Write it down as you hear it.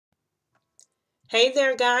Hey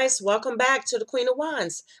there, guys. Welcome back to the Queen of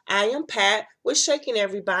Wands. I am Pat. We're shaking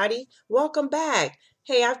everybody. Welcome back.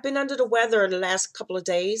 Hey, I've been under the weather the last couple of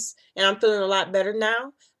days, and I'm feeling a lot better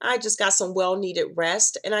now. I just got some well-needed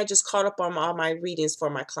rest, and I just caught up on all my readings for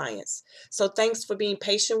my clients. So thanks for being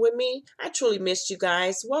patient with me. I truly missed you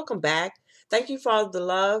guys. Welcome back. Thank you for all the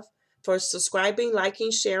love, for subscribing,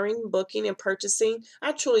 liking, sharing, booking, and purchasing.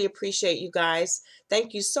 I truly appreciate you guys.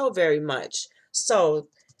 Thank you so very much.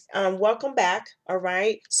 Welcome back. All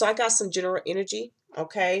right. So I got some general energy.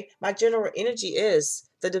 Okay. My general energy is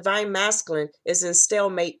the divine masculine is in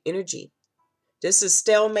stalemate energy. This is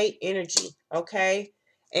stalemate energy. Okay.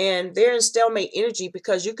 And they're in stalemate energy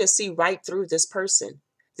because you can see right through this person.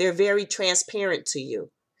 They're very transparent to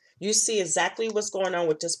you. You see exactly what's going on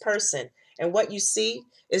with this person. And what you see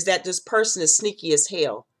is that this person is sneaky as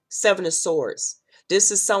hell. Seven of Swords.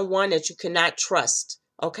 This is someone that you cannot trust.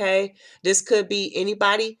 Okay. This could be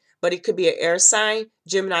anybody, but it could be an air sign,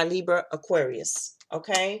 Gemini, Libra, Aquarius.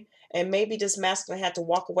 Okay. And maybe this masculine had to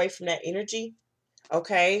walk away from that energy.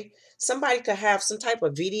 Okay. Somebody could have some type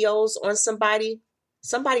of videos on somebody.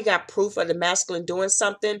 Somebody got proof of the masculine doing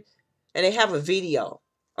something and they have a video.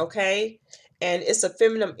 Okay. And it's a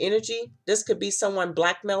feminine energy. This could be someone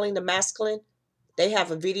blackmailing the masculine. They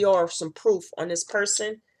have a video or some proof on this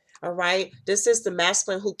person. All right. This is the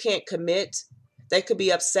masculine who can't commit. They could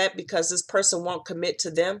be upset because this person won't commit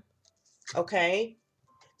to them. Okay.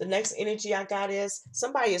 The next energy I got is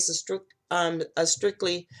somebody is a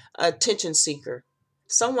strictly attention seeker.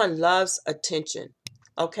 Someone loves attention.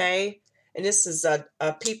 Okay. And this is a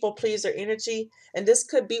people pleaser energy. And this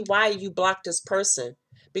could be why you block this person,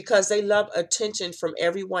 because they love attention from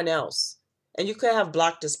everyone else. And you could have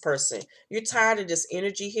blocked this person. You're tired of this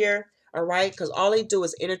energy here. All right. Because all they do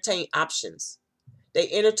is entertain options. They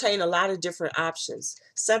entertain a lot of different options.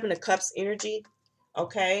 Seven of Cups energy.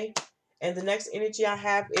 Okay. And the next energy I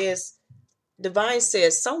have is Divine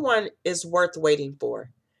says someone is worth waiting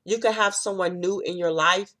for. You could have someone new in your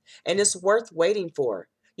life and it's worth waiting for.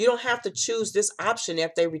 You don't have to choose this option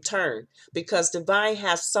if they return, because Divine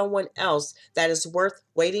has someone else that is worth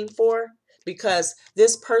waiting for, because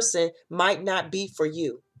this person might not be for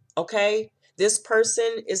you. Okay? This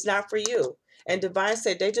person is not for you. And Divine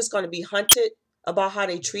said they're just going to be hunted about how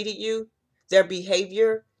they treated you, their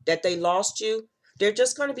behavior, that they lost you. They're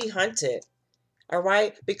just going to be hunted. All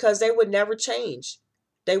right? Because they would never change.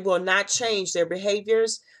 They will not change their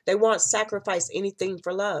behaviors. They won't sacrifice anything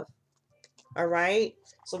for love. All right?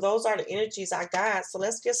 So those are the energies I got. So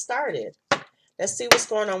let's get started. Let's see what's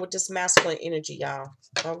going on with this masculine energy, y'all.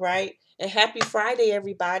 All right? And happy Friday,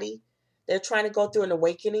 everybody. They're trying to go through an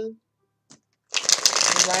awakening.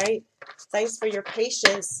 All right? Thanks for your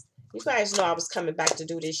patience. You guys know I was coming back to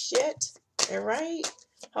do this shit. All right?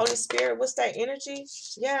 Holy Spirit, what's that energy?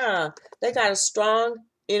 Yeah, they got a strong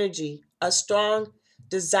energy, a strong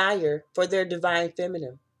desire for their divine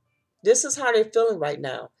feminine. This is how they're feeling right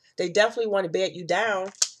now. They definitely want to bed you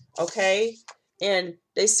down, okay? And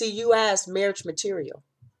they see you as marriage material,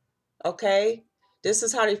 okay? This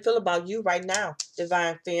is how they feel about you right now,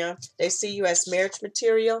 divine femme. They see you as marriage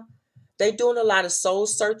material. They're doing a lot of soul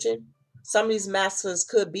searching. Some of these masculines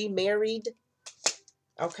could be married,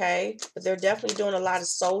 okay? But they're definitely doing a lot of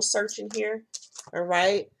soul searching here, all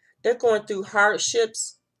right? They're going through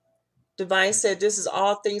hardships. Divine said this is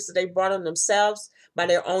all things that they brought on themselves by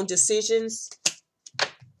their own decisions,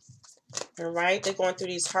 all right? They're going through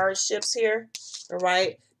these hardships here, all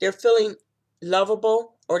right? They're feeling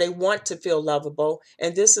lovable, or they want to feel lovable,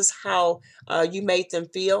 and this is how you made them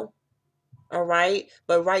feel, all right?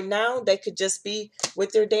 But right now, they could just be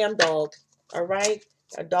with their damn dog, all right?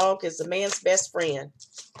 A dog is a man's best friend.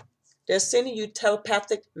 They're sending you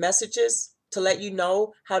telepathic messages to let you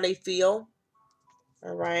know how they feel.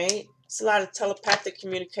 All right. It's a lot of telepathic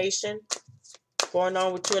communication going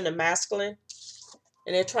on with you and the masculine.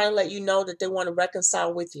 And they're trying to let you know that they want to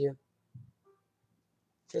reconcile with you.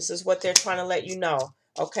 This is what they're trying to let you know.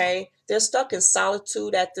 Okay. They're stuck in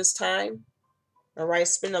solitude at this time. All right.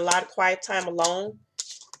 Spending a lot of quiet time alone.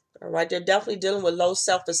 All right. They're definitely dealing with low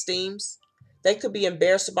self-esteem. They could be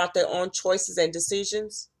embarrassed about their own choices and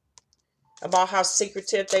decisions, about how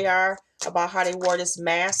secretive they are, about how they wore this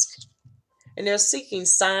mask. And they're seeking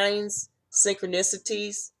signs,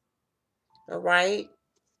 synchronicities, all right?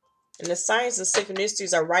 And the signs and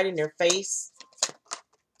synchronicities are right in their face.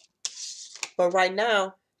 But right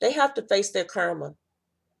now, they have to face their karma.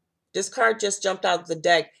 This card just jumped out of the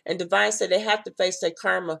deck. And Divine said they have to face their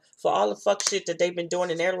karma for all the fuck shit that they've been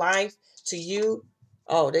doing in their life to you.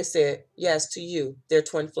 Oh, they said, yes, to you, their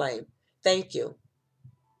twin flame. Thank you.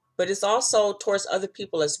 But it's also towards other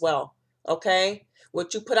people as well, okay?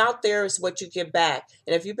 What you put out there is what you get back.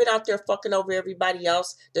 And if you've been out there fucking over everybody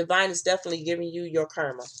else, divine is definitely giving you your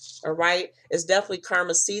karma. All right? It's definitely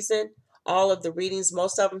karma season. All of the readings,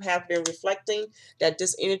 most of them have been reflecting that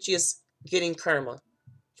this energy is getting karma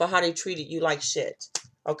for how they treated you like shit.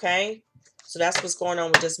 Okay? So that's what's going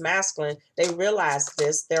on with this masculine. They realize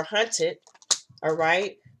this. They're hunted, all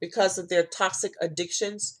right, because of their toxic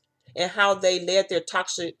addictions and how they led their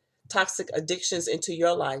toxic addictions into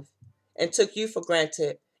your life and took you for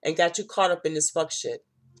granted and got you caught up in this fuck shit.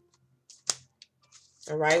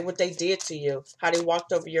 All right, what they did to you, how they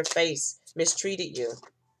walked over your face, mistreated you.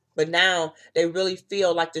 But now they really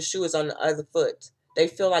feel like the shoe is on the other foot. They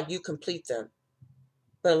feel like you complete them.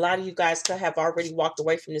 But a lot of you guys could have already walked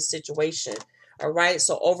away from this situation. All right.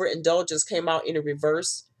 So overindulgence came out in a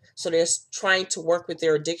reverse. So they're trying to work with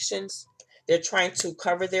their addictions. They're trying to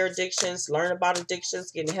cover their addictions, learn about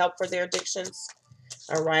addictions, getting help for their addictions.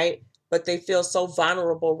 All right. But they feel so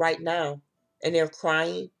vulnerable right now. And they're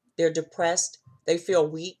crying. They're depressed. They feel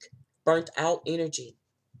weak, burnt out energy.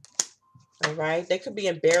 All right. They could be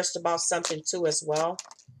embarrassed about something too as well.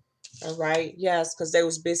 All right. Yes, because they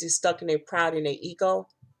was busy stuck in their pride and their ego.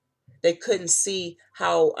 They couldn't see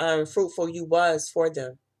how fruitful you was for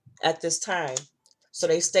them at this time. So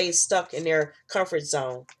they stayed stuck in their comfort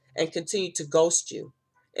zone and continued to ghost you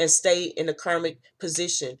and stay in the karmic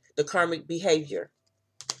position, the karmic behavior,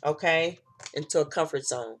 okay, into a comfort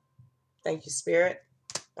zone. Thank you, Spirit.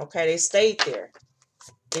 Okay, they stayed there.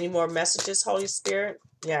 Any more messages, Holy Spirit?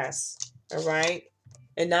 Yes. All right.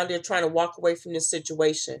 And now they're trying to walk away from this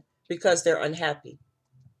situation because they're unhappy.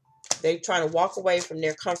 They're trying to walk away from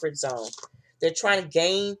their comfort zone. They're trying to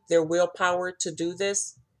gain their willpower to do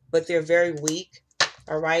this, but they're very weak.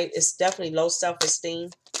 All right. It's definitely low self-esteem.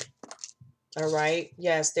 All right.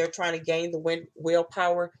 Yes, they're trying to gain the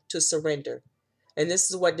willpower to surrender. And this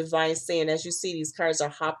is what Divine is saying. As you see, these cards are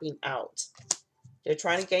hopping out. They're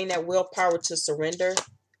trying to gain that willpower to surrender.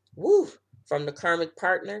 Woo! From the karmic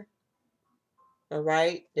partner. All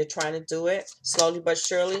right. They're trying to do it slowly but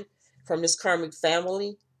surely from this karmic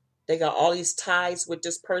family. They got all these ties with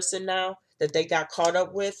this person now that they got caught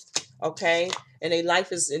up with. Okay. And their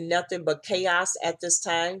life is in nothing but chaos at this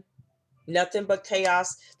time. Nothing but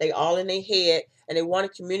chaos. They all in their head and they want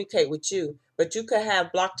to communicate with you. But you could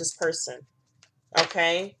have blocked this person.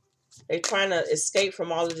 Okay. They're trying to escape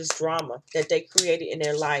from all of this drama that they created in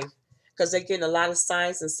their life. Because they're getting a lot of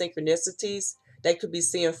signs and synchronicities. They could be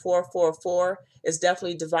seeing 444. It's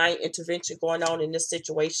definitely divine intervention going on in this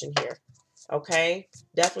situation here. Okay?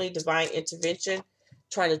 Definitely divine intervention.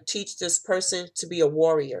 Trying to teach this person to be a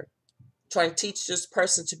warrior. Trying to teach this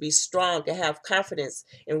person to be strong and have confidence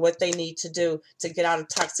in what they need to do to get out of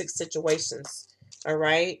toxic situations. All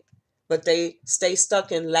right? But they stay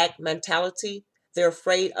stuck in lack mentality. They're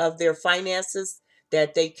afraid of their finances,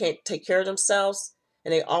 that they can't take care of themselves.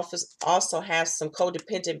 And they also have some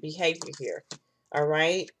codependent behavior here. All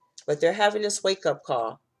right? But they're having this wake-up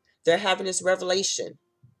call. They're having this revelation.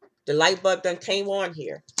 The light bulb done came on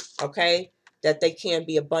here. Okay? That they can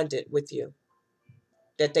be abundant with you.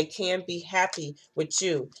 That they can be happy with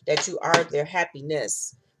you. That you are their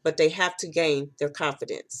happiness. But they have to gain their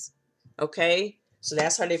confidence. Okay? So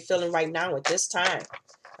that's how they're feeling right now at this time.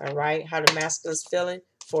 All right? How the masculine's feeling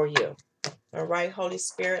for you. All right, Holy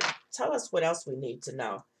Spirit, tell us what else we need to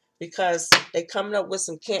know. Because they're coming up with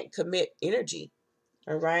some can't commit energy.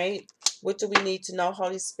 All right? What do we need to know,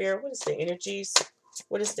 Holy Spirit? What is the energies?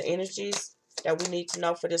 What is the energies that we need to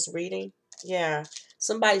know for this reading? Yeah,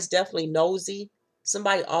 somebody's definitely nosy.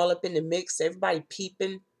 Somebody all up in the mix. Everybody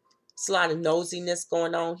peeping. It's a lot of nosiness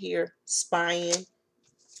going on here. Spying.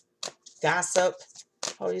 Gossip.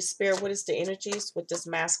 Holy Spirit, what is the energies with this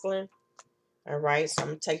masculine? All right, so I'm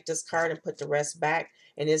going to take this card and put the rest back.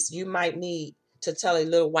 And it's you might need to tell a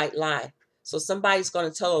little white lie. So somebody's going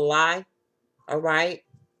to tell a lie. All right.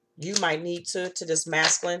 You might need to this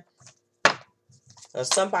masculine. Or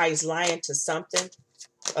somebody's lying to something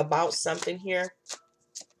about something here.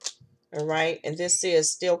 All right. And this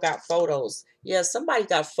is still got photos. Yeah, somebody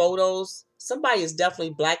got photos. Somebody is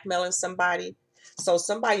definitely blackmailing somebody. So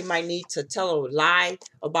somebody might need to tell a lie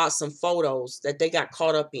about some photos that they got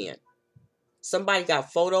caught up in. Somebody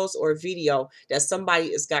got photos or video that somebody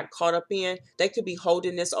is got caught up in. They could be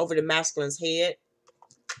holding this over the masculine's head.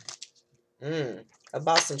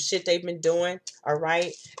 About some shit they've been doing. All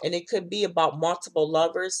right. And it could be about multiple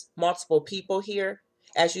lovers, multiple people here.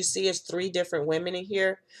 As you see, it's 3 different women in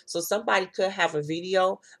here. So somebody could have a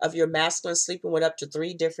video of your masculine sleeping with up to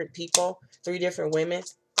 3 different people, 3 different women.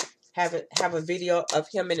 Have a video of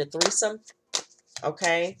him in a threesome.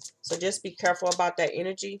 Okay. So just be careful about that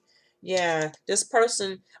energy. Yeah, this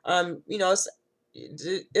person,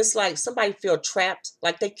 It's like somebody feel trapped,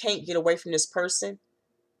 like they can't get away from this person.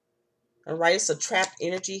 All right, it's a trapped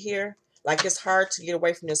energy here. Like it's hard to get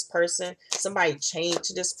away from this person. Somebody chained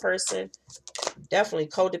to this person. Definitely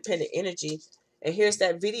codependent energy. And here's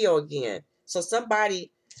that video again. So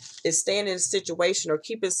somebody is staying in a situation or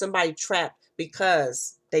keeping somebody trapped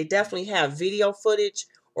because they definitely have video footage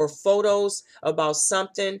or photos about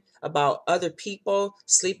something, about other people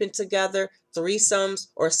sleeping together, threesomes,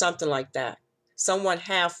 or something like that. Someone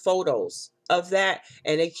have photos of that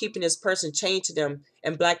and they keeping this person chained to them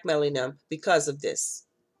and blackmailing them because of this.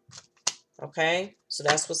 Okay, so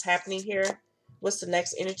that's what's happening here. What's the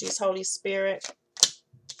next energies, Holy Spirit?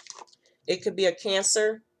 It could be a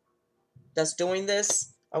Cancer that's doing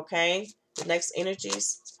this. Okay, the next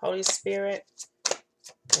energies, Holy Spirit.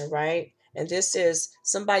 All right, and this is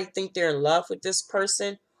somebody think they're in love with this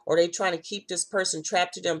person, or they trying to keep this person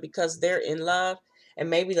trapped to them because they're in love, and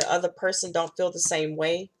maybe the other person don't feel the same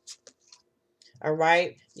way. All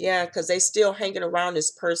right, yeah, because they still hanging around this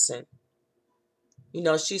person. You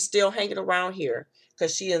know, she's still hanging around here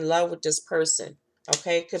because she in love with this person.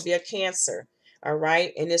 Okay, it could be a Cancer. All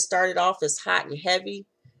right, and it started off as hot and heavy.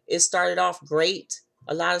 It started off great.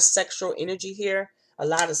 A lot of sexual energy here, a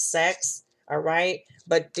lot of sex. All right,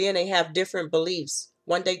 but then they have different beliefs.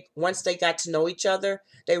 Once they got to know each other,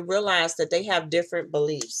 they realized that they have different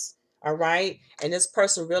beliefs. All right, and this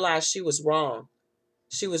person realized she was wrong.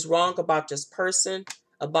 She was wrong about this person,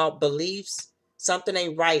 about beliefs. Something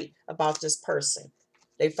ain't right about this person.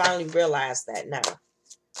 They finally realized that now.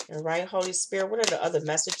 All right, Holy Spirit, what are the other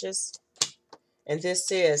messages? And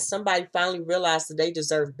this is somebody finally realized that they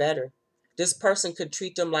deserve better. This person could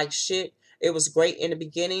treat them like shit. It was great in the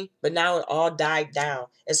beginning, but now it all died down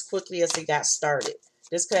as quickly as it got started.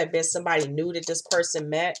 This could have been somebody new that this person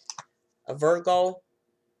met, a Virgo,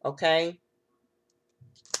 okay?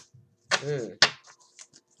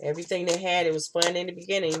 Everything they had, it was fun in the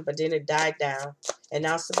beginning, but then it died down. And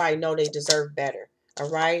now somebody know they deserve better. All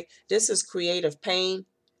right. This is creative pain.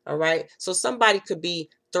 All right. So somebody could be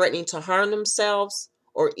threatening to harm themselves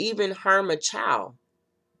or even harm a child.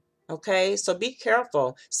 Okay. So be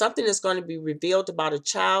careful. Something is going to be revealed about a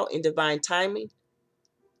child in divine timing.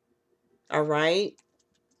 All right.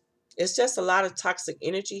 It's just a lot of toxic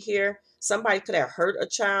energy here. Somebody could have hurt a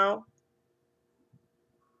child.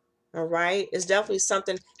 All right. It's definitely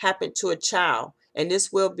something happened to a child. And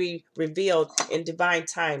this will be revealed in divine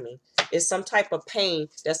timing. It's some type of pain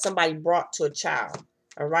that somebody brought to a child.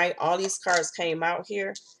 All right. All these cards came out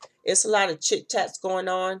here. It's a lot of chit chats going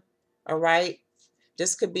on. All right.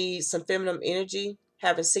 This could be some feminine energy,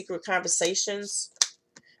 having secret conversations.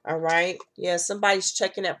 All right. Yeah. Somebody's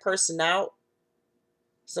checking that person out.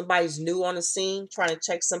 Somebody's new on the scene, trying to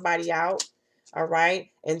check somebody out. All right.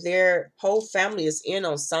 And their whole family is in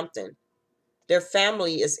on something. Their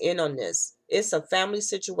family is in on this. It's a family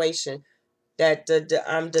situation that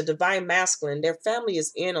the divine masculine, their family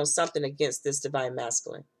is in on something against this divine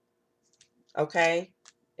masculine. Okay?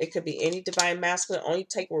 It could be any divine masculine. Only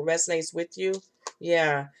take what resonates with you.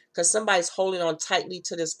 Yeah. Because somebody's holding on tightly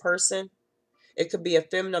to this person. It could be a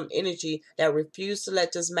feminine energy that refused to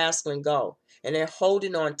let this masculine go. And they're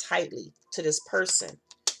holding on tightly to this person.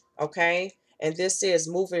 Okay? And this is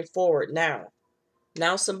moving forward now.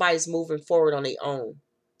 Now somebody's moving forward on their own.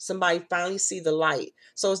 Somebody finally see the light.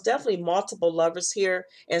 So it's definitely multiple lovers here.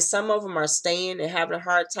 And some of them are staying and having a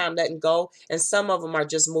hard time letting go. And some of them are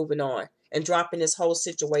just moving on and dropping this whole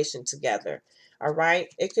situation together. All right.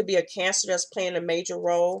 It could be a Cancer that's playing a major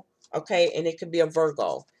role. Okay. And it could be a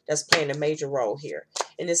Virgo that's playing a major role here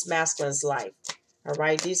in this masculine's life. All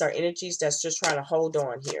right. These are energies that's just trying to hold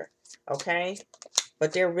on here. Okay.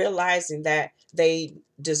 But they're realizing that they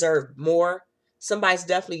deserve more. Somebody's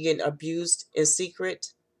definitely getting abused in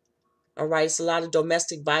secret. All right. It's a lot of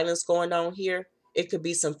domestic violence going on here. It could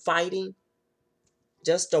be some fighting,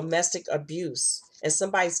 just domestic abuse. And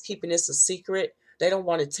somebody's keeping this a secret. They don't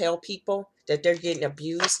want to tell people that they're getting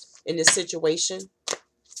abused in this situation.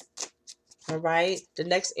 All right. The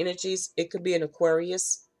next energies, it could be an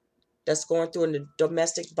Aquarius that's going through a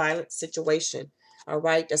domestic violence situation. All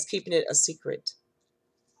right. That's keeping it a secret.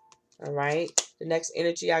 All right. The next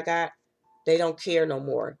energy I got, they don't care no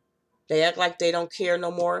more. They act like they don't care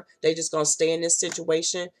no more. They just going to stay in this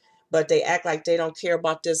situation. But they act like they don't care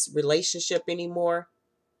about this relationship anymore.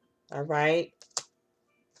 All right.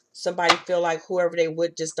 Somebody feel like whoever they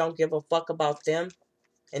would just don't give a fuck about them.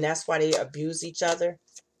 And that's why they abuse each other.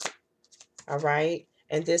 All right.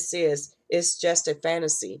 And it's just a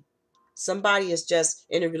fantasy. Somebody is just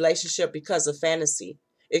in a relationship because of fantasy.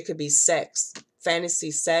 It could be sex,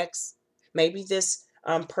 fantasy sex. Maybe this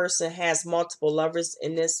person has multiple lovers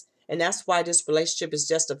in this, And that's why this relationship is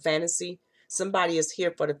just a fantasy. Somebody is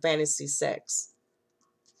here for the fantasy sex.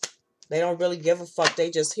 They don't really give a fuck. They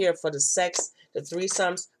just here for the sex, the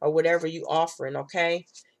threesomes, or whatever you offering, okay?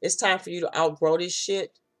 It's time for you to outgrow this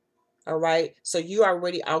shit, all right? So you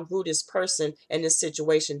already outgrew this person and this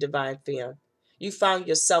situation, Divine Femme. You found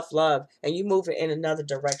your self-love and you moving in another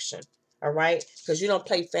direction, all right? Because you don't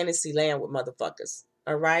play fantasy land with motherfuckers,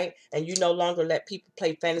 all right? And you no longer let people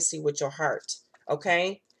play fantasy with your heart,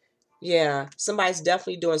 okay? Yeah, somebody's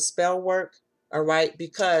definitely doing spell work, all right?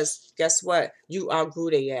 Because guess what? You outgrew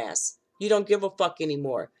their ass. You don't give a fuck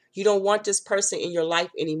anymore. You don't want this person in your life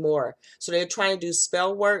anymore. So they're trying to do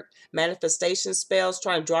spell work, manifestation spells,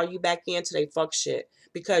 trying to draw you back into they fuck shit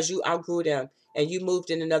because you outgrew them and you moved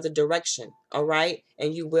in another direction, all right?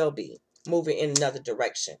 And you will be moving in another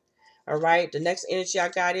direction, all right? The next energy I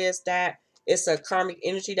got is that it's a karmic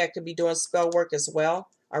energy that could be doing spell work as well.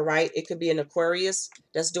 All right. It could be an Aquarius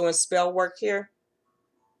that's doing spell work here.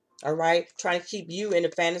 All right. Trying to keep you in a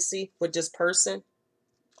fantasy with this person.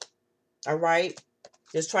 All right.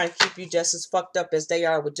 Just trying to keep you just as fucked up as they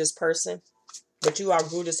are with this person. But you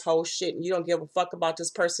outgrew this whole shit and you don't give a fuck about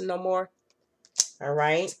this person no more. All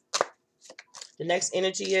right. The next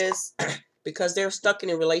energy is because they're stuck in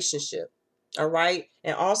a relationship. All right.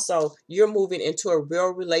 And also, you're moving into a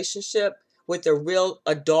real relationship with a real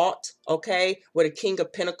adult, okay, with a King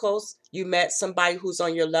of Pentacles. You met somebody who's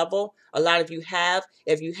on your level. A lot of you have.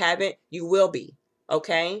 If you haven't, you will be,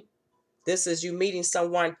 okay? This is you meeting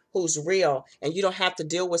someone who's real, and you don't have to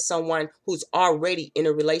deal with someone who's already in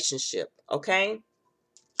a relationship, okay?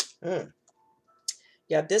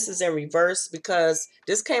 Yeah, this is in reverse because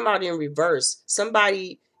this came out in reverse.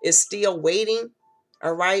 Somebody is still waiting,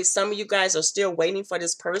 all right? Some of you guys are still waiting for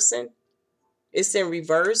this person. It's in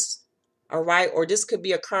reverse, all right? Or this could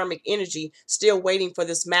be a karmic energy still waiting for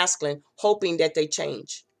this masculine, hoping that they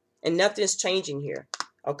change. And nothing's changing here,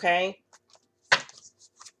 okay?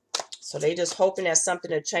 So they just hoping that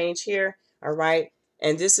something will change here, all right?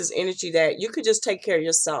 And this is energy that you could just take care of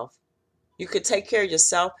yourself. You could take care of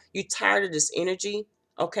yourself. You're tired of this energy,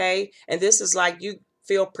 okay? And this is like you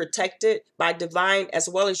feel protected by divine as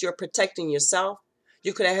well as you're protecting yourself.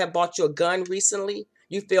 You could have bought you a gun recently.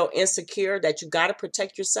 You feel insecure that you got to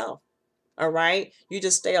protect yourself, all right? You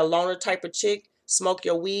just stay a loner type of chick, smoke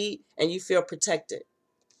your weed, and you feel protected,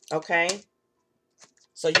 okay?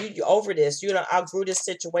 So you over this. You don't outgrew this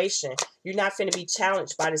situation. You're not finna be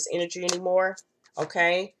challenged by this energy anymore,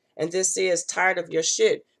 okay? And this is tired of your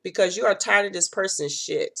shit because you are tired of this person's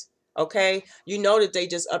shit, okay? You know that they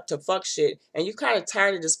just up to fuck shit and you kind of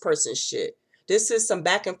tired of this person's shit. This is some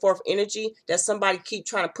back and forth energy that somebody keep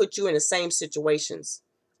trying to put you in the same situations,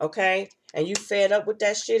 okay? And you fed up with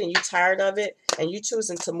that shit and you tired of it and you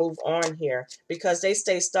choosing to move on here because they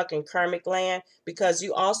stay stuck in karmic land because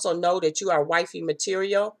you also know that you are wifey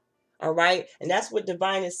material, all right? And that's what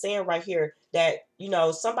divine is saying right here, that, you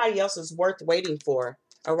know, somebody else is worth waiting for,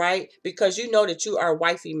 all right? Because you know that you are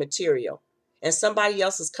wifey material and somebody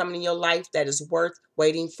else is coming in your life that is worth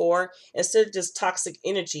waiting for instead of this toxic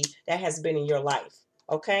energy that has been in your life,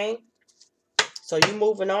 okay? So you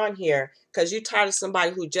moving on here because you tired of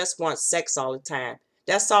somebody who just wants sex all the time.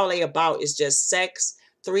 That's all they about is just sex,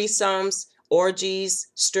 threesomes, orgies,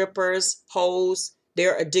 strippers, hoes,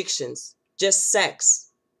 their addictions. Just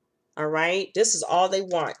sex. All right? This is all they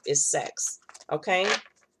want is sex. Okay?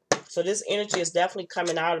 So this energy is definitely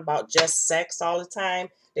coming out about just sex all the time.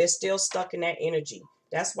 They're still stuck in that energy.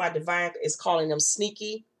 That's why Divine is calling them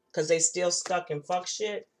sneaky because they still stuck in fuck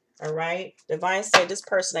shit. All right? Divine said this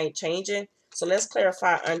person ain't changing. So let's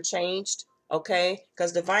clarify unchanged. Okay?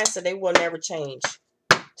 Because Divine said they will never change.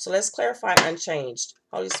 So let's clarify unchanged.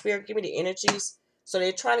 Holy Spirit, give me the energies. So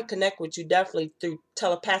they're trying to connect with you definitely through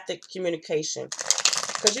telepathic communication.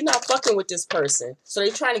 Because you're not fucking with this person. So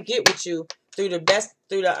they're trying to get with you through the best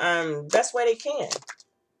way they can.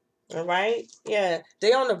 All right? Yeah.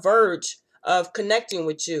 They on the verge of connecting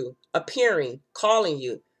with you, appearing, calling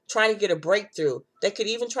you, trying to get a breakthrough. They could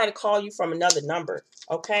even try to call you from another number.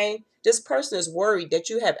 Okay? This person is worried that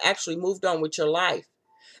you have actually moved on with your life.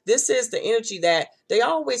 This is the energy that they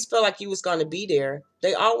always felt like you was going to be there.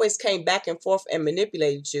 They always came back and forth and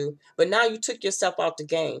manipulated you. But now you took yourself out the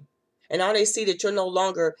game. And now they see that you're no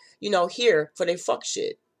longer, here for their fuck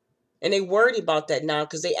shit. And they worried about that now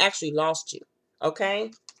because they actually lost you.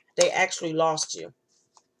 Okay? They actually lost you.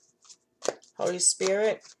 Holy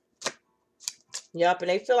Spirit. Yep, and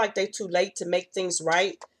they feel like they too late to make things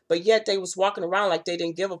right. But yet they was walking around like they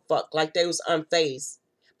didn't give a fuck. Like they was unfazed.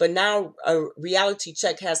 But now a reality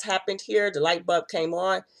check has happened here. The light bulb came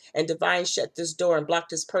on. And Divine shut this door and blocked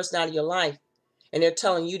this person out of your life. And they're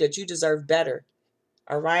telling you that you deserve better.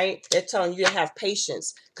 All right? They're telling you to have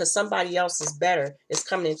patience because somebody else is better is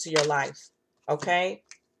coming into your life. Okay?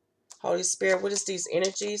 Holy Spirit, what is these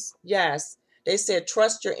energies? Yes. They said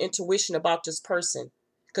trust your intuition about this person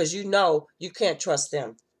because you know you can't trust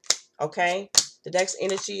them. Okay? The next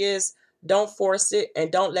energy is don't force it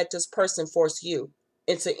and don't let this person force you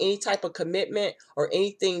into any type of commitment or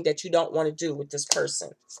anything that you don't want to do with this person.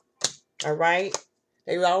 All right?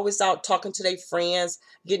 They were always out talking to their friends,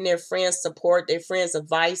 getting their friends' support, their friends'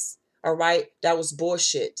 advice. All right? That was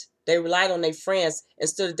bullshit. They relied on their friends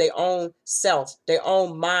instead of their own self, their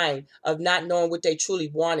own mind of not knowing what they truly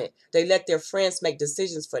wanted. They let their friends make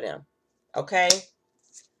decisions for them. Okay?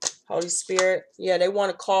 Holy Spirit, yeah, they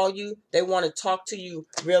want to call you. They want to talk to you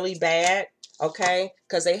really bad, okay?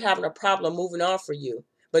 Because they having a problem moving on for you.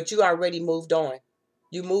 But you already moved on.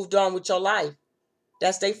 You moved on with your life.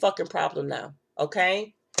 That's their fucking problem now,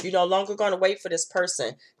 okay? You're no longer going to wait for this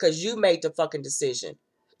person because you made the fucking decision.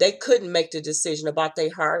 They couldn't make the decision about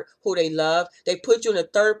their heart, who they love. They put you in a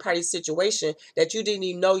third-party situation that you didn't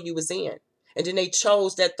even know you was in. And then they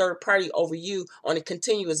chose that third party over you on a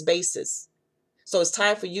continuous basis. So it's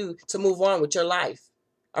time for you to move on with your life.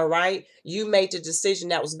 All right? You made the decision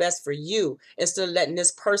that was best for you instead of letting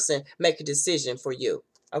this person make a decision for you.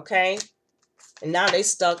 Okay? And now they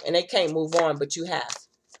stuck and they can't move on, but you have.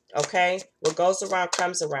 Okay? What goes around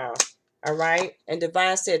comes around. All right? And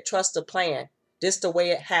Divine said, trust the plan. This the way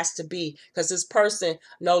it has to be because this person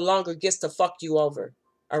no longer gets to fuck you over.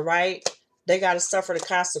 All right? They got to suffer the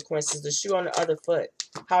consequences. The shoe on the other foot.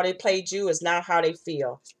 How they played you is not how they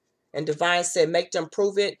feel. And Divine said, make them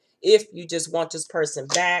prove it if you just want this person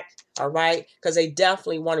back. All right? Because they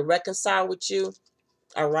definitely want to reconcile with you.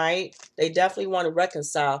 All right? They definitely want to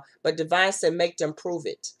reconcile. But Divine said, make them prove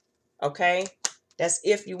it. Okay? That's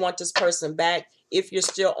if you want this person back. If you're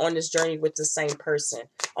still on this journey with the same person.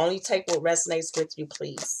 Only take what resonates with you,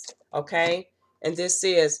 please. Okay? And this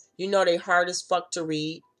is, you know they hard as fuck to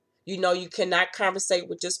read. You know you cannot conversate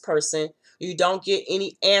with this person. You don't get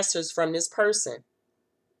any answers from this person.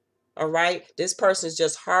 All right? This person is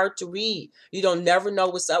just hard to read. You don't never know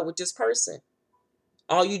what's up with this person.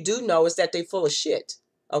 All you do know is that they full of shit.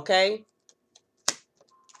 Okay?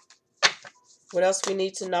 What else we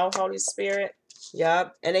need to know, Holy Spirit?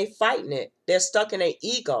 Yup. And they fighting it. They're stuck in their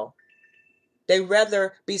ego. They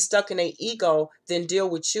rather be stuck in their ego than deal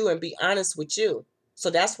with you and be honest with you. So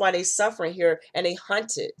that's why they suffering here and they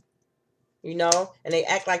hunted. You know? And they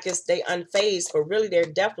act like it's they unfazed, but really they're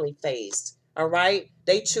definitely phased. All right?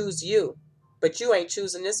 They choose you. But you ain't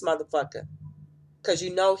choosing this motherfucker. Because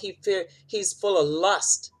you know he's full of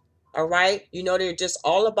lust. All right? You know they're just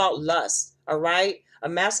all about lust. All right? A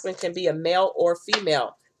masculine can be a male or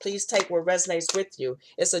female. Please take what resonates with you.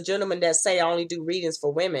 It's a gentleman that say I only do readings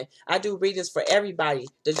for women. I do readings for everybody.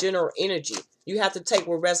 The general energy. You have to take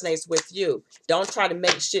what resonates with you. Don't try to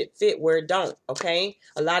make shit fit where it don't. Okay?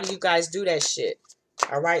 A lot of you guys do that shit.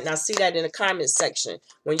 All right? Now see that in the comment section.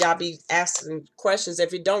 When y'all be asking questions,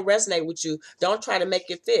 if it don't resonate with you, don't try to make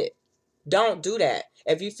it fit. Don't do that.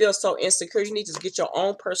 If you feel so insecure, you need to get your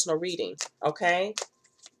own personal reading. Okay?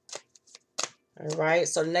 All right.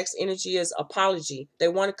 So the next energy is apology. They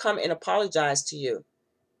want to come and apologize to you.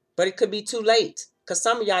 But it could be too late. Because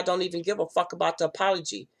some of y'all don't even give a fuck about the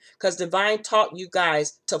apology. Because Divine taught you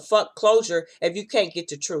guys to fuck closure if you can't get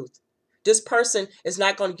the truth. This person is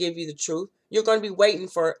not going to give you the truth. You're going to be waiting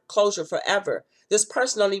for closure forever. This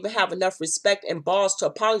person don't even have enough respect and balls to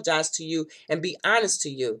apologize to you and be honest to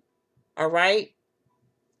you. All right?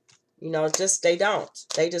 You know, just they don't.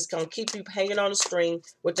 They just gonna keep you hanging on the string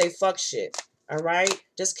with they fuck shit. All right?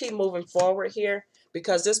 Just keep moving forward here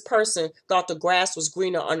because this person thought the grass was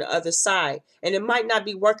greener on the other side. And it might not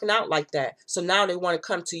be working out like that. So now they want to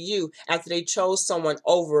come to you after they chose someone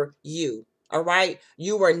over you. All right?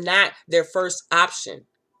 You were not their first option.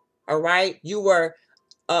 All right? You were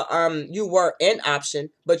an option,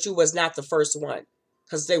 but you was not the first one.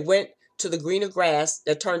 Because they went to the greener grass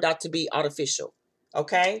that turned out to be artificial.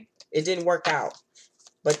 Okay? It didn't work out.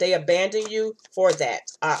 But they abandoned you for that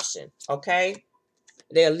option. Okay?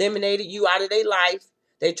 They eliminated you out of their life.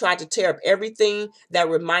 They tried to tear up everything that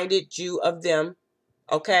reminded you of them.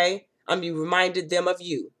 Okay? Reminded them of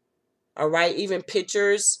you. All right? Even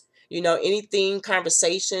pictures, you know, anything,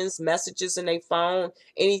 conversations, messages in their phone,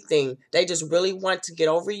 anything. They just really want to get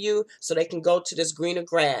over you so they can go to this greener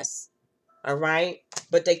grass. All right?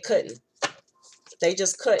 But they couldn't. They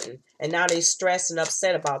just couldn't. And now they stressed and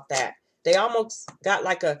upset about that. They almost got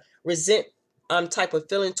like a resent type of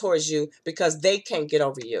feeling towards you because they can't get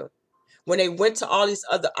over you. When they went to all these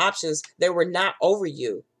other options, they were not over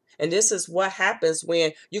you. And this is what happens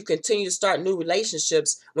when you continue to start new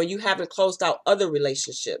relationships when you haven't closed out other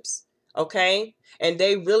relationships. Okay? And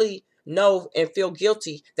they really know and feel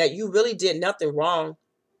guilty that you really did nothing wrong.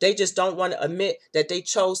 They just don't want to admit that they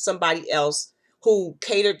chose somebody else who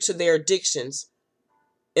catered to their addictions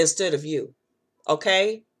instead of you.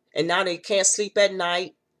 Okay? And now they can't sleep at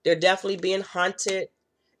night. They're definitely being haunted.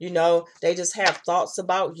 They just have thoughts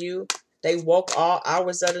about you. They woke all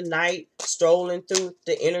hours of the night, strolling through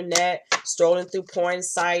the internet, strolling through porn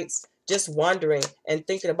sites, just wondering and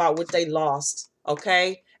thinking about what they lost.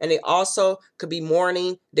 Okay? And they also could be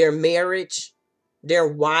mourning their marriage, their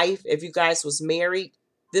wife. If you guys was married,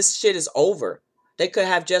 this shit is over. They could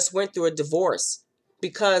have just went through a divorce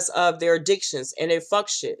because of their addictions and their fuck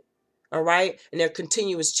shit. All right? And their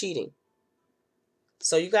continuous cheating.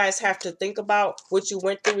 So you guys have to think about what you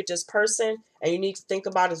went through with this person, and you need to think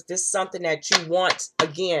about, is this something that you want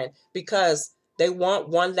again? Because they want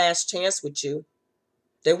one last chance with you.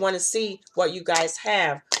 They want to see what you guys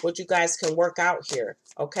have, what you guys can work out here.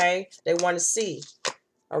 Okay? They want to see.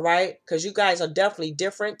 All right? Because you guys are definitely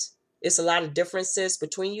different. It's a lot of differences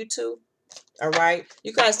between you two. All right?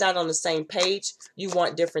 You guys not on the same page. You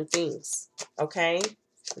want different things. Okay?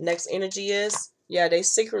 The next energy is, yeah, they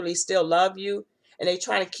secretly still love you, and they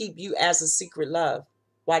trying to keep you as a secret love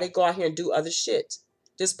while they go out here and do other shit.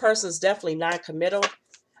 This person is definitely non-committal.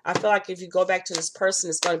 I feel like if you go back to this person,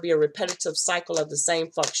 it's going to be a repetitive cycle of the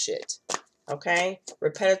same fuck shit. Okay?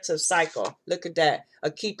 Repetitive cycle. Look at that.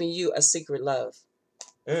 Of keeping you a secret love.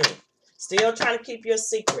 Still trying to keep you a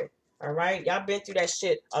secret. All right? Y'all been through that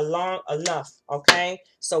shit long enough. Okay?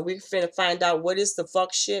 So we finna find out what is the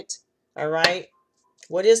fuck shit. All right?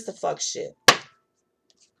 What is the fuck shit?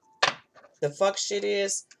 The fuck shit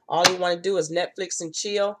is all you want to do is Netflix and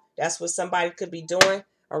chill. That's what somebody could be doing,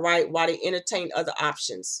 all right, while they entertain other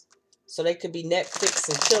options. So they could be Netflix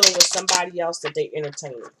and chilling with somebody else that they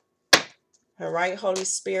entertain. All right, Holy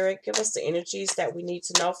Spirit, give us the energies that we need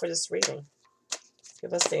to know for this reading.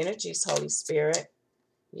 Give us the energies, Holy Spirit.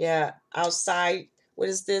 Yeah, outside. What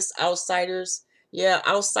is this? Outsiders. Yeah,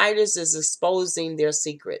 outsiders is exposing their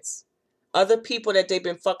secrets. Other people that they've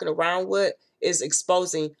been fucking around with is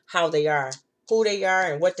exposing how they are, who they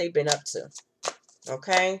are, and what they've been up to.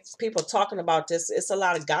 Okay? People talking about this. It's a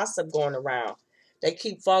lot of gossip going around. They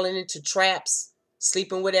keep falling into traps,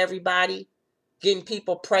 sleeping with everybody, getting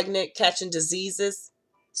people pregnant, catching diseases.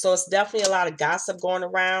 So it's definitely a lot of gossip going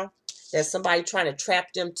around. There's somebody trying to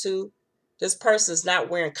trap them too. This person's not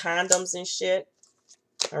wearing condoms and shit.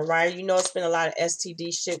 All right? It's been a lot of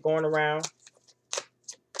STD shit going around.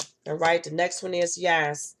 All right? The next one is,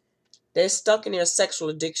 yes, they're stuck in their sexual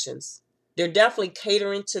addictions. They're definitely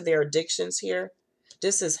catering to their addictions here.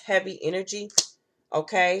 This is heavy energy,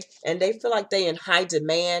 okay? And they feel like they in high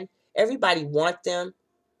demand. Everybody want them.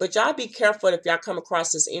 But y'all be careful if y'all come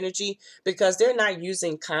across this energy, because they're not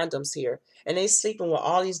using condoms here. And they sleeping with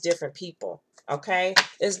all these different people, okay?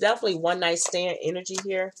 It's definitely one night stand energy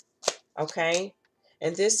here, okay?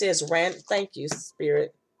 And this is random. Thank you,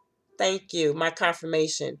 Spirit. Thank you. My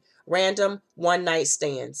confirmation. Random one night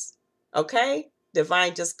stands. Okay?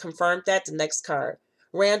 Divine just confirmed that. The next card.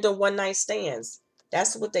 Random one night stands.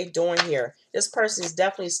 That's what they doing here. This person is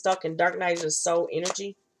definitely stuck in Dark Night of the Soul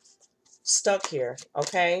energy. Stuck here.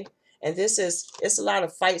 Okay? And it's a lot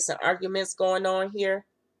of fights and arguments going on here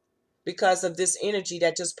because of this energy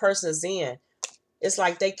that this person is in. It's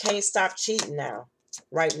like they can't stop cheating now.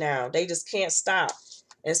 Right now. They just can't stop.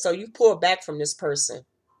 And so you pull back from this person.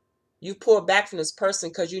 You pull back from this person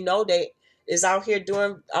because you know they is out here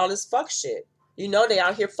doing all this fuck shit. You know they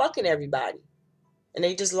out here fucking everybody. And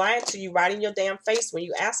they just lying to you right in your damn face when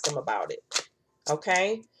you ask them about it.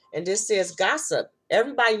 Okay? And this says gossip.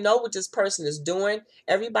 Everybody know what this person is doing.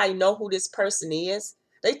 Everybody know who this person is.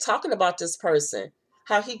 They talking about this person.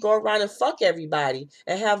 How he go around and fuck everybody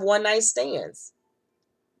and have one night stands.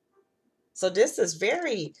 So this is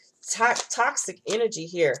very toxic energy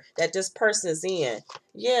here that this person is in.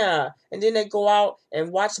 Yeah. And then they go out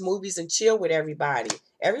and watch movies and chill with everybody.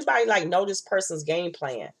 Everybody know this person's game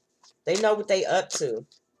plan. They know what they up to.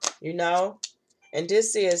 And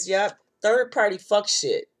this is, yep, third party fuck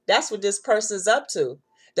shit. That's what this person's up to.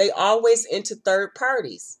 They always into third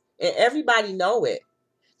parties. And everybody know it.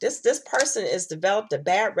 This person has developed a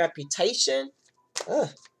bad reputation. Ugh.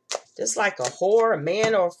 Just like a whore, a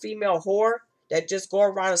man or a female whore that just go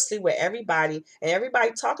around and sleep with everybody, and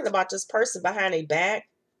everybody talking about this person behind their back.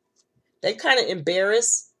 They kind of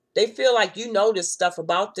embarrassed. They feel like you know this stuff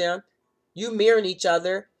about them. You mirroring each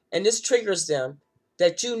other, and this triggers them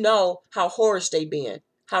that you know how whorish they been,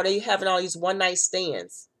 how they having all these one night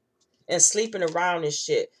stands and sleeping around and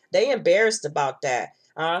shit. They embarrassed about that.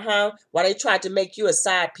 Why they tried to make you a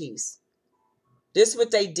side piece. This is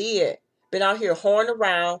what they did. Been out here whoring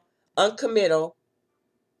around, uncommittal,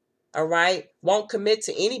 all right? Won't commit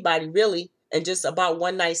to anybody really, and just about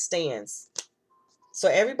one night stands. So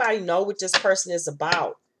everybody know what this person is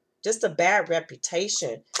about. Just a bad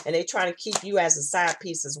reputation. And they trying to keep you as a side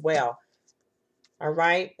piece as well. All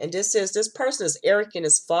right? And this person is arrogant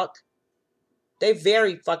as fuck. They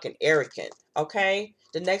very fucking arrogant. Okay?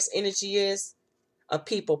 The next energy is a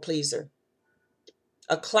people pleaser.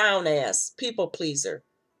 A clown ass people pleaser.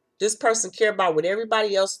 This person care about what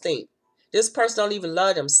everybody else think. This person don't even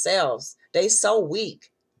love themselves. They so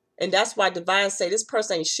weak. And that's why Divine say this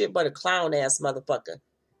person ain't shit but a clown ass motherfucker.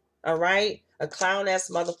 All right? A clown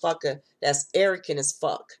ass motherfucker that's arrogant as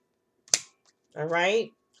fuck. All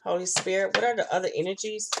right? Holy Spirit, what are the other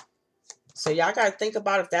energies? So y'all got to think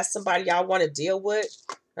about if that's somebody y'all want to deal with.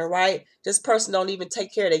 All right? This person don't even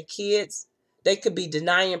take care of their kids. They could be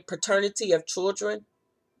denying paternity of children.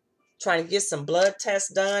 Trying to get some blood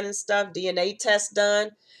tests done and stuff. DNA tests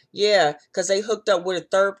done. Yeah, because they hooked up with a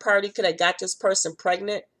third party because they got this person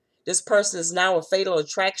pregnant. This person is now a fatal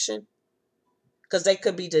attraction. Because they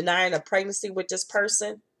could be denying a pregnancy with this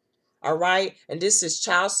person. All right? And this is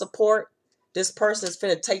child support. This person is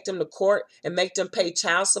finna take them to court and make them pay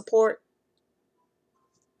child support.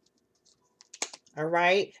 All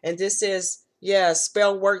right? And this is,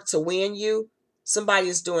 spell work to win you. Somebody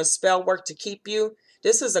is doing spell work to keep you.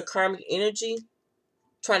 This is a karmic energy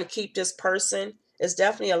trying to keep this person. There's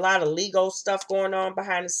definitely a lot of legal stuff going on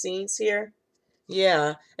behind the scenes here.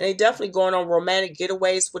 Yeah, and they definitely going on romantic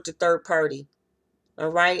getaways with the third party. All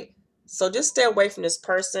right? So just stay away from this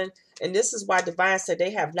person. And this is why Divine said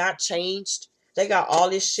they have not changed. They got all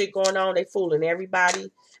this shit going on. They fooling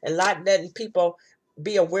everybody. And not letting people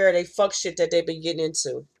be aware of they fuck shit that they've been getting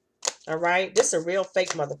into. All right? This is a real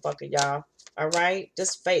fake motherfucker, y'all. All right?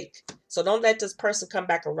 This fake. So don't let this person come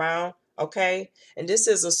back around. Okay? And this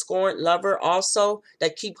is a scorned lover also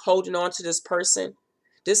that keep holding on to this person.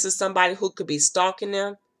 This is somebody who could be stalking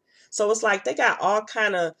them. So it's like they got all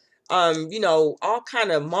kind of all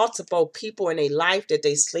kind of multiple people in their life that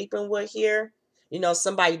they sleeping with here.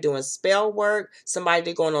 Somebody doing spell work, somebody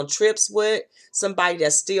they're going on trips with, somebody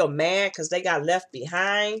that's still mad because they got left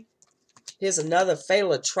behind. Here's another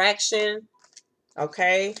fatal attraction.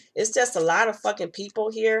 Okay, it's just a lot of fucking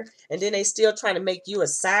people here, and then they still trying to make you a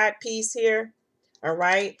side piece here. All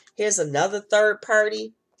right, here's another third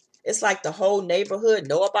party. It's like the whole neighborhood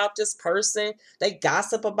know about this person. They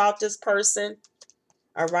gossip about this person.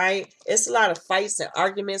 All right. It's a lot of fights and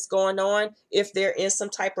arguments going on if they're in some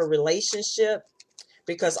type of relationship,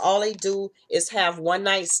 because all they do is have one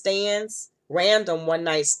night stands, random one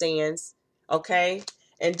night stands. Okay.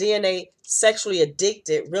 And then they sexually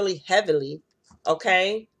addicted really heavily.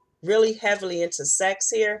 Okay. Really heavily into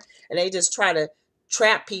sex here. And they just try to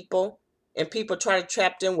trap people, and people try to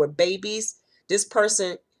trap them with babies. This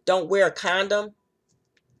person don't wear a condom.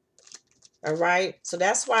 All right. So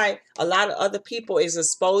that's why a lot of other people is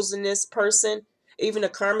exposing this person. Even the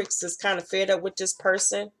karmics is kind of fed up with this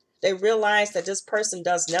person. They realize that this person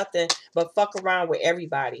does nothing but fuck around with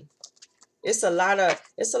everybody. It's a lot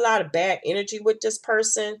of bad energy with this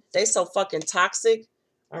person. They so fucking toxic.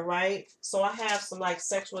 All right. So I have some like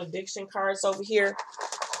sexual addiction cards over here,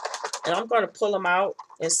 and I'm going to pull them out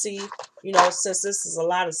and see, since this is a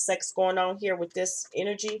lot of sex going on here with this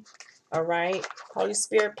energy. All right. Holy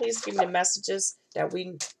Spirit, please give me the messages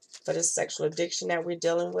for this sexual addiction that we're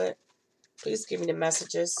dealing with. Please give me the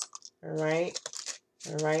messages. All right.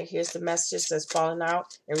 All right. Here's the messages that's falling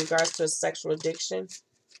out in regards to a sexual addiction.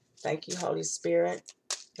 Thank you, Holy Spirit.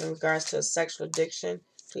 In regards to a sexual addiction,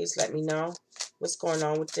 please let me know what's going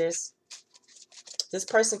on with this. This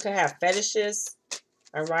person could have fetishes.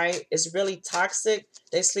 All right. It's really toxic.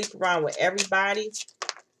 They sleep around with everybody.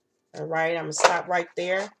 All right. I'm going to stop right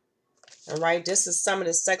there. All right. This is some of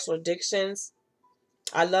the sexual addictions.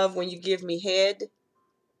 I love when you give me head.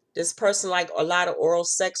 This person like a lot of oral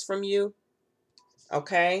sex from you.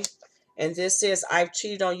 Okay. And this is I've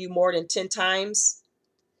cheated on you more than 10 times.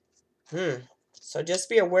 So just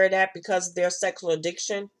be aware of that because of their sexual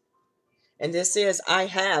addiction. And this is I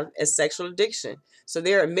have a sexual addiction. So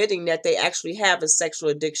they're admitting that they actually have a sexual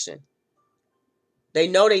addiction. They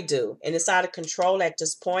know they do. And it's out of control at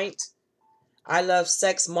this point. I love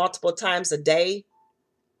sex multiple times a day.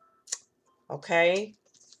 Okay.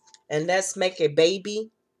 And let's make a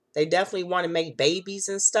baby. They definitely want to make babies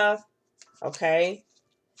and stuff. Okay.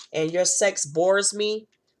 And your sex bores me.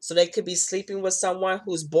 So they could be sleeping with someone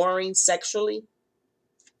who's boring sexually.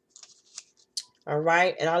 All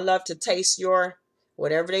right. And I love to taste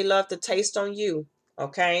whatever they love to taste on you.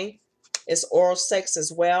 Okay. It's oral sex as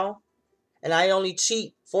well. And I only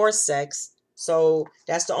cheat for sex. So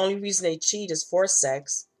that's the only reason they cheat is for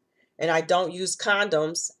sex. And I don't use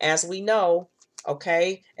condoms, as we know.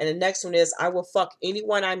 Okay. And the next one is I will fuck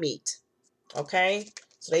anyone I meet. Okay.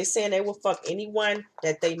 So they saying they will fuck anyone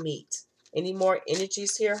that they meet. Any more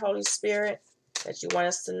energies here, Holy Spirit, that you want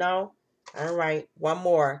us to know? All right. One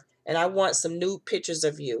more. And I want some nude pictures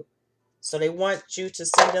of you. So they want you to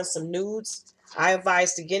send them some nudes. I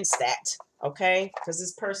advised against that, okay? Because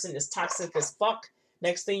this person is toxic as fuck.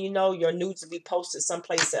 Next thing you know, your nudes will be posted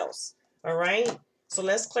someplace else. All right? So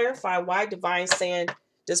let's clarify why Divine's saying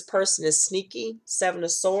this person is sneaky. Seven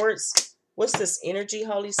of Swords. What's this energy,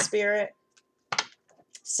 Holy Spirit?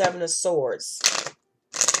 Seven of Swords.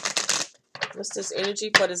 What's this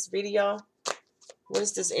energy for this video? What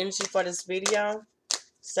is this energy for this video?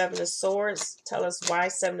 Seven of Swords. Tell us why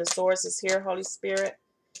Seven of Swords is here, Holy Spirit.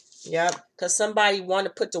 Yep. Because somebody want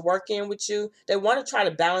to put the work in with you. They want to try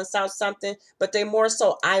to balance out something, but they more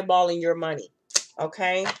so eyeballing your money.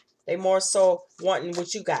 Okay? They more so wanting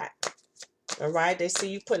what you got. All right? They see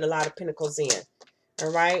you putting a lot of pentacles in.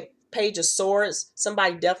 All right? Page of Swords.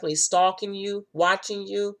 Somebody definitely stalking you, watching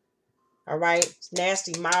you. All right?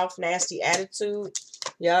 Nasty mouth, nasty attitude.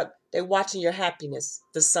 Yep. They're watching your happiness.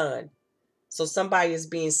 The sun. So somebody is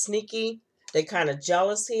being sneaky. They kind of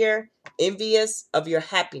jealous here, envious of your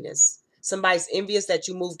happiness. Somebody's envious that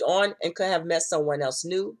you moved on and could have met someone else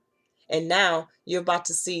new. And now you're about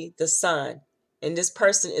to see the sun. And this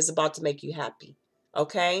person is about to make you happy.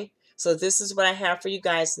 Okay? So this is what I have for you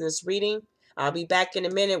guys in this reading. I'll be back in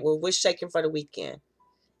a minute with Wish Shaking for the weekend.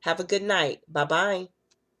 Have a good night. Bye-bye.